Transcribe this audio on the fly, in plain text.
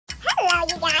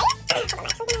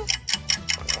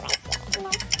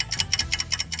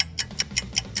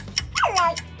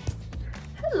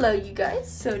Hello you guys,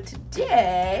 so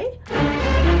today we're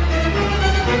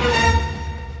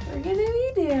gonna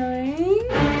be doing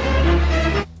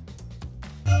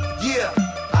you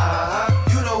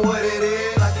know what it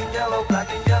is. Black and yellow, black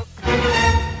and yellow.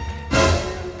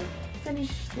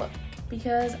 finished look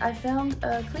because I found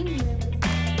a cleaning room.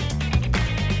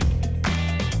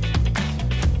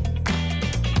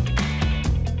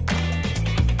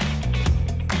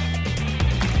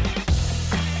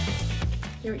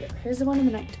 Here we go. Here's the one in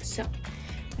the night. So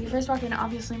when you first walk in,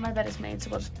 obviously my bed is made,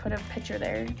 so we'll just put a picture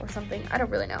there or something. I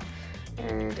don't really know.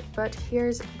 But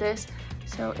here's this.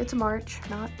 So it's March,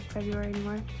 not February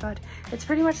anymore, but it's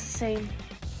pretty much the same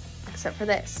except for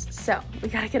this. So we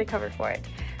gotta get a cover for it.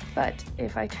 But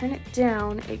if I turn it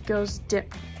down, it goes dim.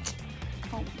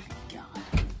 Oh my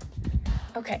god.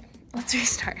 Okay, let's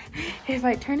restart. If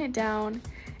I turn it down,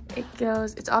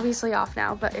 it's obviously off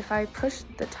now, but if I push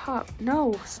the top,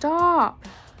 no, stop.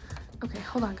 Okay,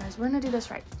 hold on guys, we're gonna do this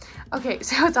right. Okay,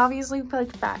 so it's obviously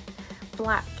like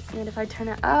black, and if I turn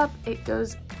it up, it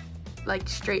goes like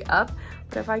straight up,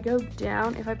 but if I go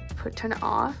down, if I turn it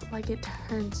off, like it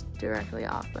turns directly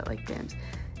off, but like dims.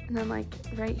 And then like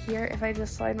right here, if I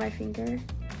just slide my finger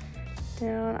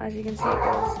down, as you can see, it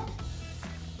goes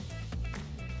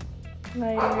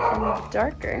lighter and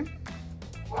darker.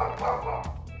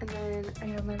 And then I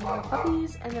have my little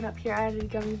puppies, and then up here I added a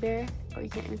gummy bear. Oh, you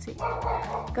can't even see.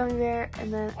 Gummy bear,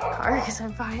 and then a car because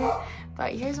I'm fire.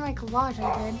 But here's my collage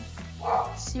I did.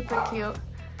 Super cute.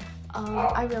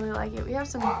 I really like it. We have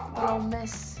some little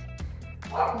miss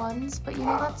ones, but you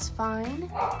know, that's fine.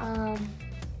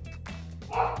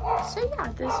 So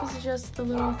yeah, this was just the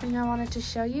little thing I wanted to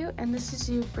show you, and this is a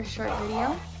super short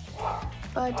video,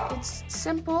 but it's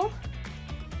simple.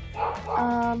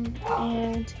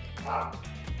 And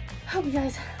hope you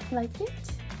guys like it.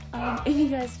 If you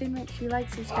guys did, make sure you like,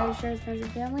 subscribe, share with friends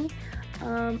and family.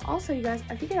 Also, you guys,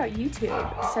 I figured out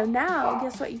YouTube. So now,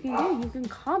 guess what you can do? You can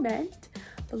comment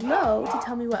below to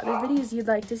tell me what other videos you'd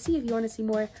like to see. If you want to see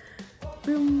more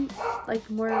room, like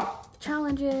more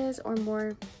challenges or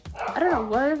more, I don't know,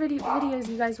 what other videos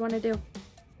you guys want me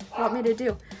to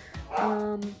do.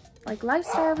 Like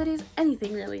lifestyle videos,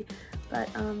 anything really. But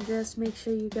just make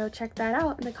sure you go check that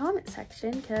out in the comment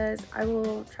section, because I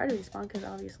will try to respond, because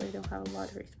obviously I don't have a lot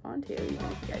to respond to, even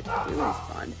if you guys do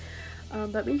respond.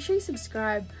 But make sure you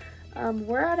subscribe.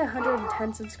 We're at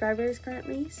 110 subscribers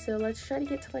currently, so let's try to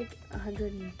get to like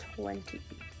 120.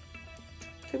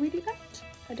 Can we do that?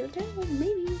 I don't know,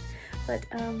 maybe. But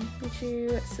make sure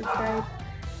you subscribe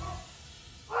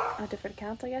on different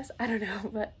accounts, I guess. I don't know,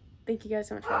 but thank you guys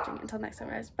so much for watching. Until next time,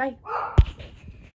 guys. Bye.